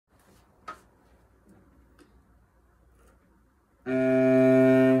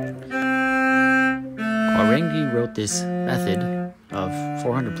wrote this method of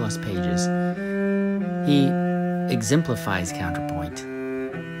 400 plus pages, he exemplifies counterpoint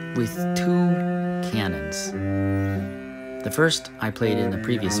with two canons. The first I played in the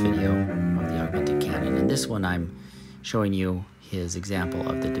previous video of the augmented canon, and this one I'm showing you his example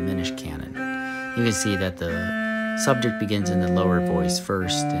of the diminished canon. You can see that the subject begins in the lower voice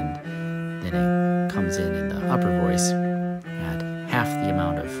first, and then it comes in the upper voice at half the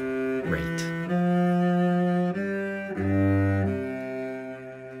amount of rate.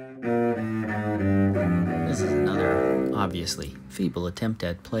 This is another obviously feeble attempt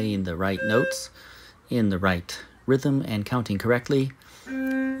at playing the right notes in the right rhythm and counting correctly.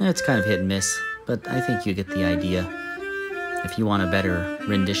 It's kind of hit and miss, but I think you get the idea. If you want a better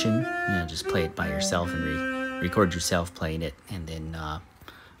rendition, just play it by yourself and record yourself playing it, and then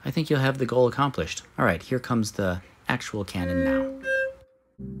I think you'll have the goal accomplished. All right, here comes the actual canon now.